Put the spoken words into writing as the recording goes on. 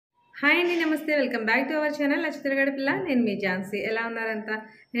Hi అండి, నమస్తే. Welcome back to our channel నచ్చుతిరగడ పిల్ల. నేను మీ ఝాన్సీ. ఎలా ఉన్నారంతా?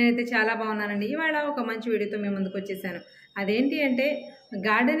 నేనైతే చాలా బాగున్నానండి. ఇవాళ ఒక మంచి వీడియోతో మీ ముందుకు వచ్చేసాను. అదేంటి అంటే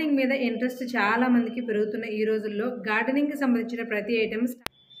గార్డెనింగ్ మీద ఇంట్రెస్ట్ చాలా మందికి పెరుగుతున్న ఈ రోజుల్లో గార్డెనింగ్కి సంబంధించిన ప్రతి ఐటమ్స్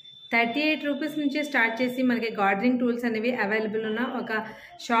 38 రూపీస్ నుంచి స్టార్ట్ చేసి మనకి గార్డెనింగ్ టూల్స్ అనేవి అవైలబుల్ ఉన్న ఒక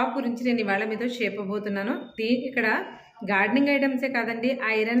షాప్ గురించి నేను ఇవాళ మీతో చెప్పబోతున్నాను. ఇక్కడ గార్డెనింగ్ ఐటమ్సే కాదండి,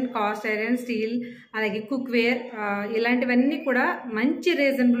 ఐరన్, కాస్ట్ ఐరన్, స్టీల్, అలాగే కుక్వేర్ ఇలాంటివన్నీ కూడా మంచి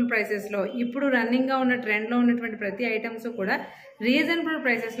రీజనబుల్ ప్రైసెస్లో, ఇప్పుడు రన్నింగ్గా ఉన్న ట్రెండ్లో ఉన్నటువంటి ప్రతి ఐటమ్స్ కూడా రీజనబుల్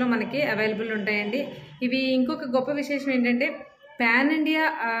ప్రైసెస్లో మనకి అవైలబుల్ ఉంటాయండి. ఇవి ఇంకొక గొప్ప విశేషం ఏంటంటే పాన్ ఇండియా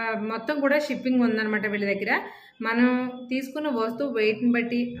మొత్తం కూడా షిప్పింగ్ ఉందన్నమాట వీళ్ళ దగ్గర. మనం తీసుకున్న వస్తువు వెయిట్ని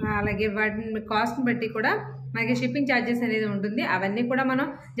బట్టి అలాగే వాటిని కాస్ట్ని బట్టి కూడా మనకి షిప్పింగ్ ఛార్జెస్ అనేది ఉంటుంది. అవన్నీ కూడా మనం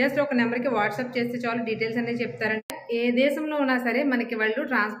జస్ట్ ఒక నెంబర్కి వాట్సాప్ చేస్తే చాలు, డీటెయిల్స్ అనేది చెప్తారంటే ఏ దేశంలో ఉన్నా సరే మనకి వాళ్ళు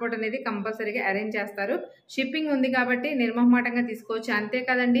ట్రాన్స్పోర్ట్ అనేది కంపల్సరీగా అరేంజ్ చేస్తారు. షిప్పింగ్ ఉంది కాబట్టి నిర్మోహమాటంగా తీసుకోవచ్చు. అంతే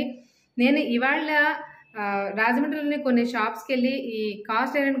కదండి, నేను ఇవాళ రాజమండ్రిలోని కొన్ని షాప్స్కి వెళ్ళి ఈ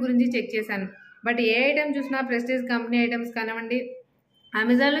కాస్ట్ ఐరన్ గురించి చెక్ చేశాను. బట్ ఏ ఐటమ్ చూసినా ప్రెస్టీజ్ కంపెనీ ఐటమ్స్ కానివ్వండి,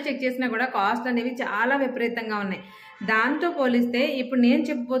 అమెజాన్లో చెక్ చేసినా కూడా కాస్ట్ అనేవి చాలా విపరీతంగా ఉన్నాయి. దాంతో పోలిస్తే ఇప్పుడు నేను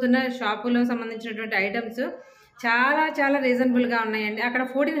చెప్పబోతున్న షాపులో సంబంధించినటువంటి ఐటమ్స్ చాలా చాలా రీజనబుల్గా ఉన్నాయండి. అక్కడ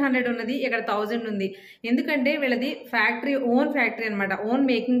 1400 ఉన్నది, ఇక్కడ 1000 ఉంది. ఎందుకంటే వీళ్ళది ఫ్యాక్టరీ, ఓన్ ఫ్యాక్టరీ అనమాట, ఓన్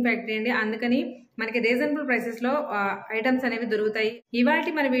మేకింగ్ ఫ్యాక్టరీ అండి. అందుకని మనకి రీజనబుల్ ప్రైసెస్లో ఐటమ్స్ అనేవి దొరుకుతాయి. ఇవాళ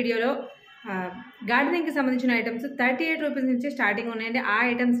మన వీడియోలో గార్డెనింగ్కి సంబంధించిన ఐటమ్స్ 38 రూపీస్ నుంచి స్టార్టింగ్ ఉన్నాయండి. ఆ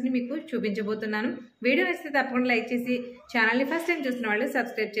ఐటమ్స్ని మీకు చూపించబోతున్నాను. వీడియో నచ్చితే తప్పకుండా లైక్ చేసి ఛానల్ని ఫస్ట్ టైం చూసిన వాళ్ళు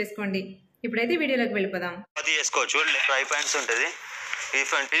సబ్స్క్రైబ్ చేసుకోండి. ఇప్పుడైతే వీడియోలోకి వెళ్ళిపోదాం. అది చేసుకోవచ్చు. ఫ్రై ప్యాన్స్ ఉంటుంది. ఇది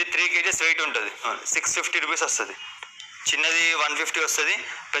 3 kgs వెయిట్ ఉంటుంది. 650 రూపీస్ వస్తుంది. చిన్నది 150 వస్తుంది,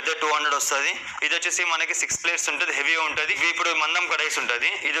 పెద్ద 200 వస్తుంది. ఇది వచ్చేసి మనకి 6 ప్లేట్స్ ఉంటుంది, హెవీగా ఉంటుంది. ఇవి ఇప్పుడు మందం కడాయిస్ ఉంటుంది.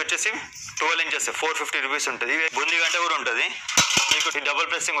 ఇది వచ్చేసి 12 ఇంచెస్ 450 రూపీస్ ఉంటుంది. ఇవి బుంది గంట కూడా ఉంటుంది. మీకు డబుల్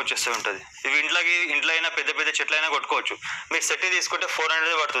ప్రెస్సింగ్ వచ్చేస్తూ ఉంటుంది. ఇవి ఇంట్లో అయినా పెద్ద పెద్ద చెట్లు అయినా కొట్టుకోవచ్చు. మీరు సెట్ తీసుకుంటే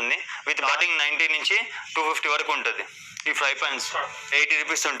 400 పడుతుంది. విత్ స్టార్టింగ్ 90 నుంచి 250 వరకు ఉంటుంది. ఈ ఫ్రై పాన్స్ 80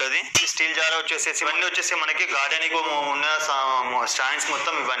 రూపీస్ ఉంటుంది. ఈ స్టీల్ జార్ వచ్చేసి ఇవన్నీ వచ్చేసి మనకి గార్డెనింగ్ ఉన్న స్టాండ్స్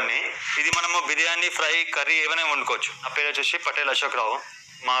మొత్తం ఇవన్నీ. ఇది మనము బిర్యానీ, ఫ్రై, కర్రీ ఏమైనా వండుకోవచ్చు. నా పేరు వచ్చేసి పటేల్ అశోక్ రావు,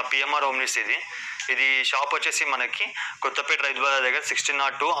 మా PMR homeneeds. ఇది షాప్ వచ్చేసి మనకి కొత్తపేట రైతు బజార్ దగ్గర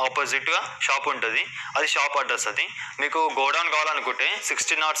 1602 ఆపోజిట్గా షాప్ ఉంటుంది. అది షాప్ అడ్రస్. అది మీకు గోడౌన్ కావాలనుకుంటే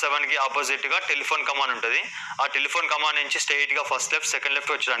 1607కి ఆపోజిట్గా టెలిఫోన్ కమాన్ ఉంటుంది. ఆ టెలిఫోన్ కమాన్ నుంచి స్ట్రైట్గా ఫస్ట్ లెఫ్ట్, సెకండ్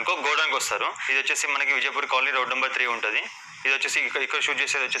లెఫ్ట్ వచ్చేదానికి గోడౌన్కి వస్తారు. ఇది వచ్చేసి మనకి విజయపూరి కాలనీ రోడ్ నెంబర్ 3 ఉంటుంది. ఇది వచ్చేసి ఇక్కడ షూట్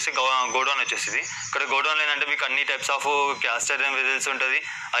చేసేది వచ్చేసి గోడౌన్ వచ్చేసింది. ఇక్కడ గోడౌన్ ఏంటంటే మీకు అన్ని types of cast iron vessels ఉంటుంది,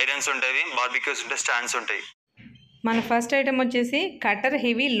 ఐరన్స్ ఉంటాయి, బార్బిక్యూస్ ఉంటాయి, స్టాండ్స్ ఉంటాయి. మన ఫస్ట్ ఐటమ్ వచ్చేసి కటర్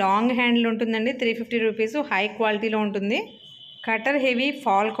హెవీ లాంగ్ హ్యాండిల్ ఉంటుందండి, 350 రూపీస్, హై క్వాలిటీలో ఉంటుంది. Cutter heavy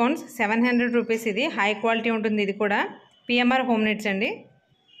ఫాల్కాన్స్ 700 rupees. ఇది హై క్వాలిటీ ఉంటుంది. ఇది కూడా PMR homeneeds అండి.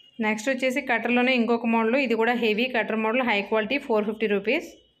 నెక్స్ట్ వచ్చేసి కటర్లోనే ఇంకొక మోడల్, ఇది కూడా heavy cutter model, high quality, 450 rupees.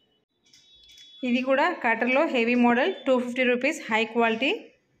 ఇది కూడా కటర్లో heavy model, 250 rupees, high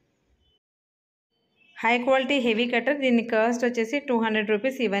quality heavy cutter. దీని కాస్ట్ వచ్చేసి 200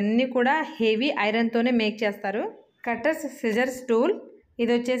 రూపీస్. ఇవన్నీ కూడా హెవీ ఐరన్తోనే మేక్ చేస్తారు. కటర్స్ సిజర్స్ టూల్,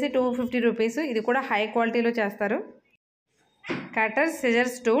 ఇది వచ్చేసి 250 రూపీస్. ఇది కూడా హై క్వాలిటీలో చేస్తారు. కటర్స్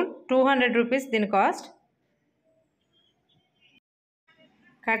సిజర్స్ టూల్ 200 రూపీస్ దీని కాస్ట్.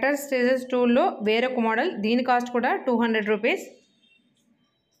 కటర్స్ సిజర్స్ టూల్లో వేరొక మోడల్, దీని కాస్ట్ కూడా 200 rupees.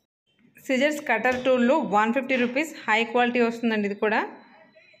 Scissors cutter టూల్లో 150 rupees, high quality వస్తుందండి. ఇది కూడా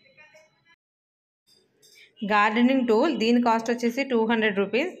గార్డెనింగ్ టూల్, దీని కాస్ట్ వచ్చేసి 200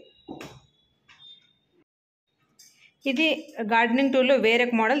 రూపీస్. ఇది గార్డెనింగ్ టూల్లో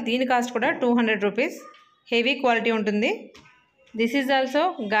వేరొక మోడల్, దీని కాస్ట్ కూడా 200 రూపీస్, హెవీ క్వాలిటీ ఉంటుంది. This is also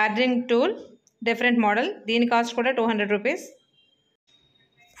gardening tool, different model, దీని కాస్ట్ కూడా 200 rupees.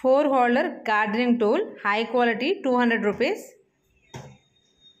 4 holder gardening tool, high quality, 200 rupees.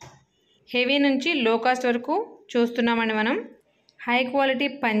 Heavy నుంచి లో కాస్ట్ వరకు చూస్తున్నామండి మనం. హై క్వాలిటీ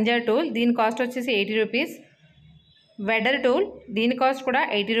పంజా టూల్, దీని కాస్ట్ వచ్చేసి 80 రూపీస్. వెడర్ టూల్, దీని కాస్ట్ కూడా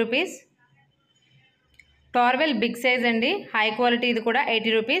 80 రూపీస్. టార్వెల్ బిగ్ సైజ్ అండి, హై క్వాలిటీ, ఇది కూడా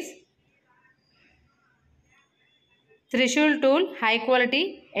 80 rupees. Trishul tool, high quality,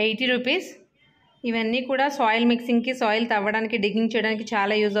 80 rupees. ఇవన్నీ కూడా సాయిల్ మిక్సింగ్కి, సాయిల్ తవ్వడానికి, డిగ్గింగ్ చేయడానికి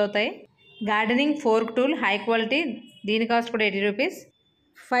చాలా యూజ్ అవుతాయి. Gardening fork tool, high quality, దీని కాస్ట్ కూడా 80 rupees.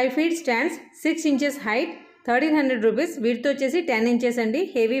 5 feet stands 6 inches height, 1300 rupees. వీటితో వచ్చేసి 10 inches అండి,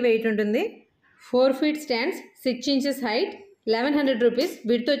 హెవీ వెయిట్ ఉంటుంది. 4 feet stands 6 inches height, 1100 rupees.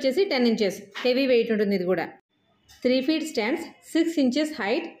 వీటితో వచ్చేసి 10 inches, హెవీ వెయిట్ ఉంటుంది. ఇది కూడా 3 feet stands 6 inches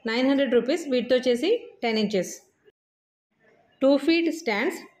height, 900 rupees. వీటితో వచ్చేసి 10 inches. 2 feet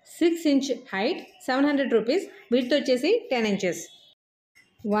stands 6 inch height, 700 rupees. వీటితో వచ్చేసి 10 inches.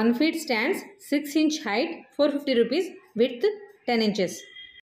 1 feet stands 6 inch height 450 rupees, width 10 inches.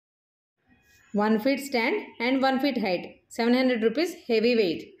 1 feet stand and 1 feet height 700 rupees, heavy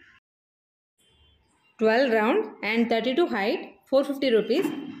weight. 12 round and 32 height 450 rupees,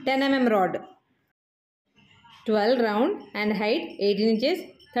 10 mm rod. 12 round and height 18 inches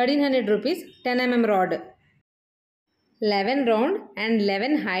 1300 rupees, 10 mm rod. 11 round and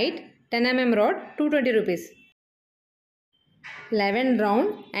 11 height 10 mm rod 220 rupees. 11 round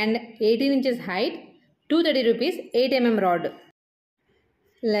and 18 inches height 230 rupees, 8 mm rod.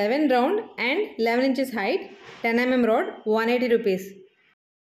 11 round and 11 inches height 10 mm rod 180 rupees.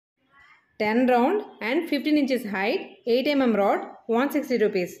 10 round and 15 inches height 8 mm rod 160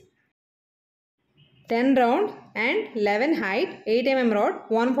 rupees. 10 round and 11 height 8 mm rod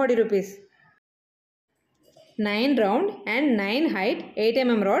 140 rupees. 9 round and 9 height 8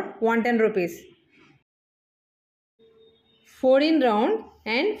 mm rod 110 rupees. 14 round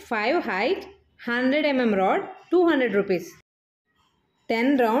and 5 height 100 mm rod 200 rupees.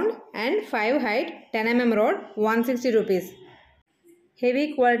 10 round and 5 height 10 mm rod 160 rupees. Heavy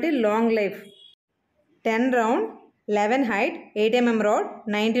quality long life. 10 round 11 height 8 mm rod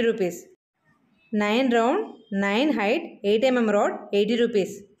 90 rupees. 9 round 9 height 8 mm rod 80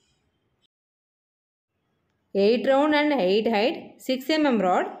 rupees. 8 round and 8 height 6 mm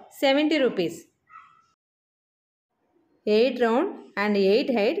rod 70 rupees. 8 round and 8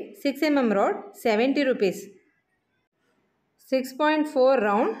 height 6 mm rod 70 rupees. 6.4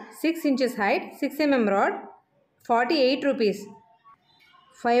 round 6 inches height 6 mm rod 48 rupees.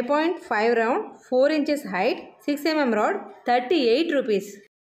 5.5 round 4 inches height 6 mm rod 38 rupees.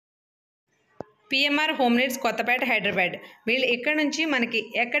 PMR homeneeds Kothapeta Hyderabad. వీళ్ళు ఇక్కడ నుంచి మనకి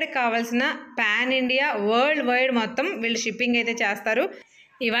ఎక్కడికి కావాల్సిన pan India world wide మొత్తం వీళ్ళు shipping అయితే చేస్తారు.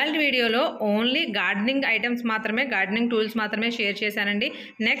 ఇవాళ వీడియోలో ఓన్లీ గార్డెనింగ్ ఐటమ్స్ మాత్రమే, గార్డెనింగ్ టూల్స్ మాత్రమే షేర్ చేశానండి.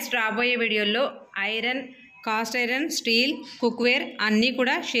 నెక్స్ట్ రాబోయే వీడియోలో iron, cast iron, steel, cookware అన్నీ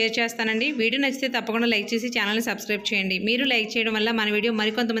కూడా షేర్ చేస్తానండి. వీడియో నచ్చితే తప్పకుండా లైక్ చేసి ఛానల్ని సబ్స్క్రైబ్ చేయండి. మీరు లైక్ చేయడం వల్ల మన వీడియో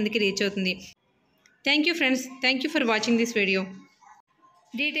మరికొంతమందికి రీచ్ అవుతుంది. Thank you friends. Thank you for watching this video.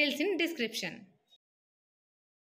 Details in description.